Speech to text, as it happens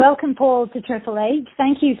welcome, Paul, to Triple H.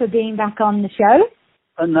 Thank you for being back on the show.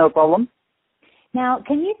 No problem. Now,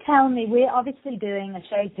 can you tell me, we're obviously doing a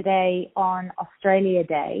show today on Australia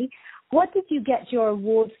Day. What did you get your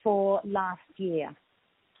award for last year?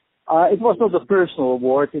 It was not a personal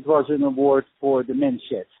award. It was an award for the men's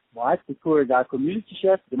shed, right? The Kooringa Community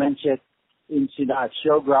Shed, the men's shed in Sint-Aarts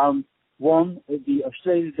Showground, won the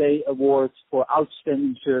Australia Day Award for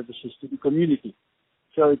outstanding services to the community.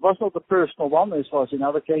 So it was not a personal one, as was in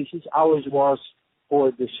other cases. Ours was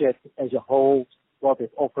for the shed as a whole, what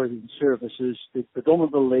it offered in services to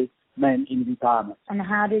predominantly men in retirement. And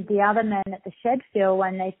how did the other men at the shed feel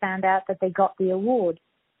when they found out that they got the award?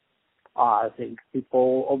 I think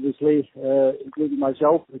people, obviously, including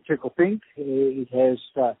myself, Triple Pink, it has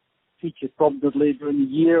featured prominently during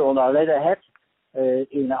the year on our letterhead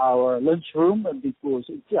in our lunchroom, because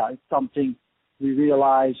it's something we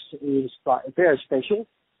realize is very special.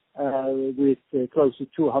 With close to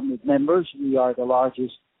 200 members, we are the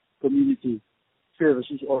largest community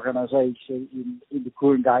services organization in the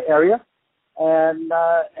Kooringa area. And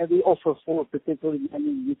we offer for particularly men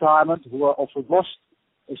in retirement who are often lost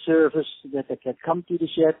a service that they can come to the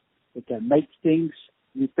shed, they can make things,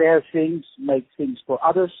 repair things, make things for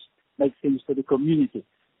others, make things for the community.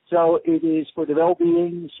 So it is for the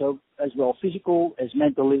well-being, so as well physical as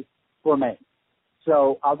mentally for men.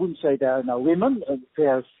 So I wouldn't say there are no women,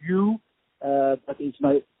 there are few, but it's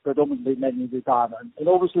predominantly men in retirement. And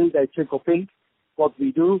obviously they Triple Pink what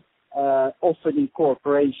we do, often in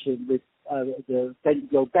cooperation with the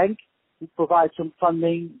Bendigo Bank, who provides some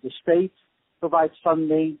funding, the state provides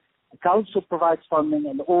funding, the council provides funding,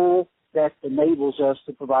 and all that enables us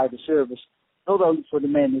to provide a service not only for the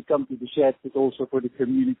men who come to the shed, but also for the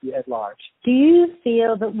community at large. Do you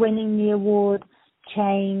feel that winning the award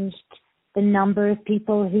changed the number of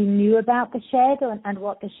people who knew about the shed and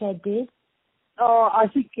what the shed did? I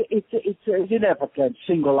think it's you never can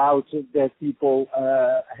single out that people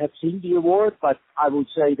have seen the award, but I would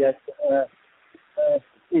say that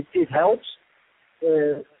it helps.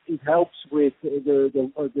 It helps with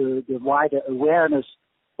the wider awareness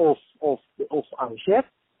of our shed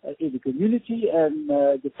in the community, and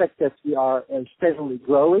the fact that we are steadily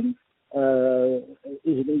growing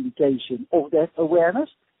is an indication of that awareness.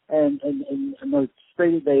 And the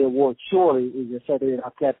Australia Day Award surely is a feather in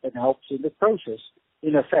our cap and helps in the process.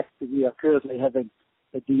 In effect, we are currently having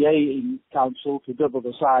a DA in council to double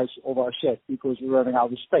the size of our shed because we're running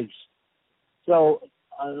out of space. So,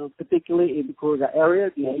 particularly in the Kooringa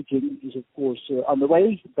area, the aging is of course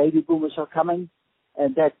underway. Baby boomers are coming,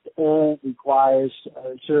 and that all requires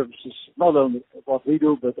services, not only what we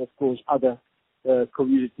do, but of course other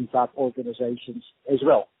community type organizations as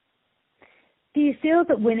well. Do you feel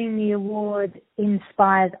that winning the award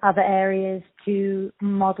inspires other areas to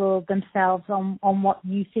model themselves on what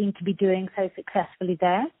you seem to be doing so successfully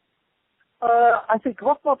there? I think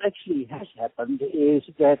what actually has happened is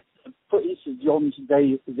that, for instance, John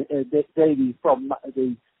Daly from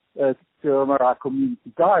the Kooringa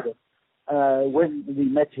Community Garden, when we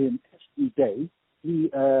met him the day,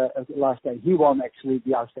 last day, he won actually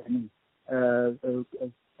the outstanding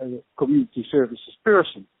community services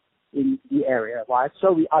person in the area, right?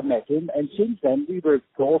 So I met him, and since then we worked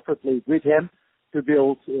cooperatively with him to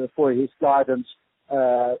build for his gardens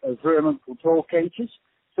vermin control cages.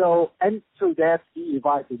 So, and through that he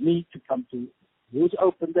invited me to come to his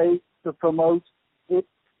open day to promote it.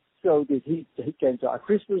 So that he came to our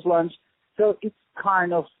Christmas lunch. So it's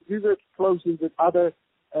kind of, we work closely with other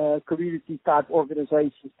community type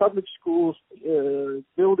organizations, public schools,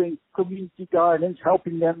 building community gardens,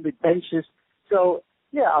 helping them with benches. So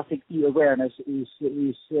yeah, I think the awareness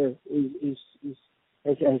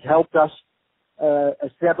has helped us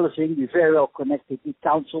establishing. We're very well connected with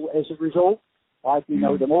council as a result. Right, we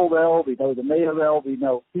know them all well. We know the mayor well. We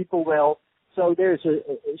know people well. So there's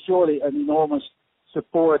surely an enormous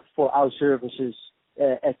support for our services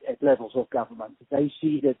at levels of government. They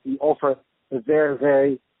see that we offer a very,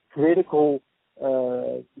 very critical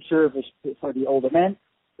service for the older men.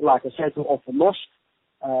 Like I said, who often lost.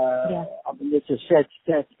 I mean, it's a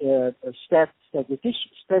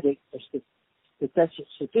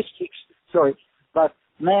statistics, but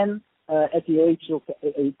men at the age of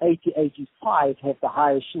 85 have the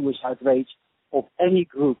highest suicide rates of any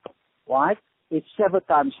group, right? It's 7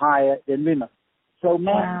 times higher than women. So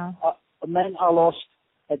men are lost,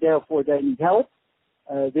 and therefore they need help.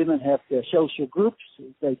 Women have their social groups.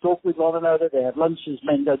 They talk with one another. They have lunches.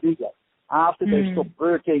 Men don't do that. After they stop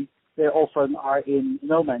working, they often are in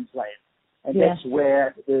no man's land. And that's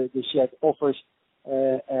where the shed offers,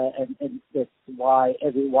 and that's why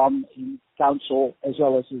everyone in council, as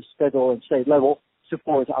well as the federal and state level,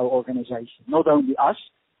 support our organization. Not only us,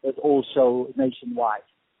 but also nationwide.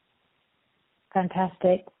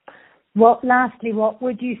 Fantastic. Lastly, what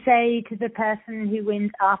would you say to the person who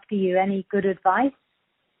wins after you? Any good advice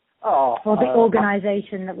for the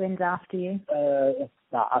organization that wins after you?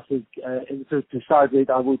 I think to start with,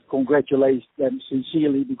 I would congratulate them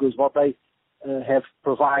sincerely, because what they have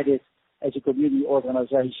provided as a community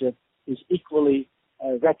organization is equally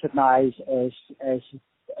recognized as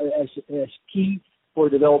key for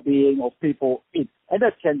the well-being of people and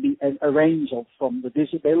that can be a range of from the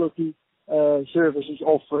disability services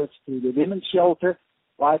offered to the women's shelter.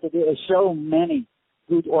 Right, there are so many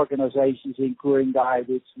good organizations in Ku-ring-gai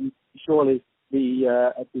which surely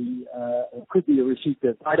could be a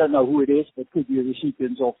recipient. I don't know who it is, but could be a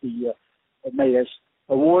recipient of the Mayor's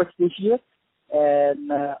Award this year. And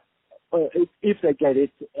if they get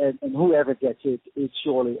it, and whoever gets it, it's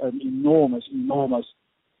surely an enormous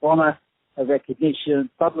honor, a recognition.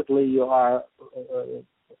 Publicly, you are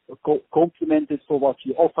complimented for what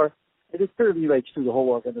you offer. And it permeates through the whole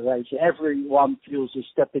organization. Everyone feels a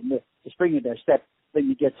spring in their step when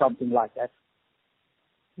you get something like that.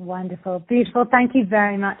 Wonderful. Beautiful. Thank you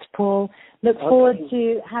very much, Paul. Look forward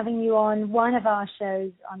to having you on one of our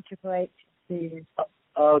shows on Triple H soon.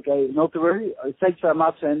 Okay, not to worry. Thanks very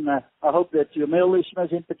much, and I hope that your male listeners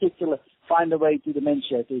in particular find a way to the men's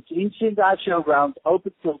shed. It's in Sint-Ives Showground,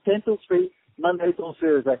 open till 10 till 3, Monday till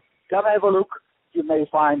Thursday. Come have a look. You may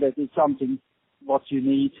find that it's something what you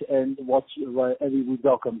need and what we would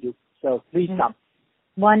welcome you. So please come.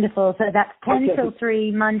 Wonderful. So that's 10 till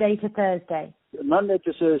 3, Monday to Thursday. Monday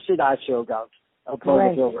to Sint-Ives Showground.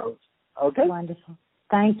 Okay? Wonderful.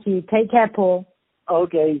 Thank you. Take care, Paul.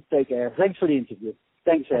 Okay, take care. Thanks for the interview.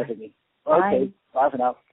 Thanks for having me. Okay, bye for now.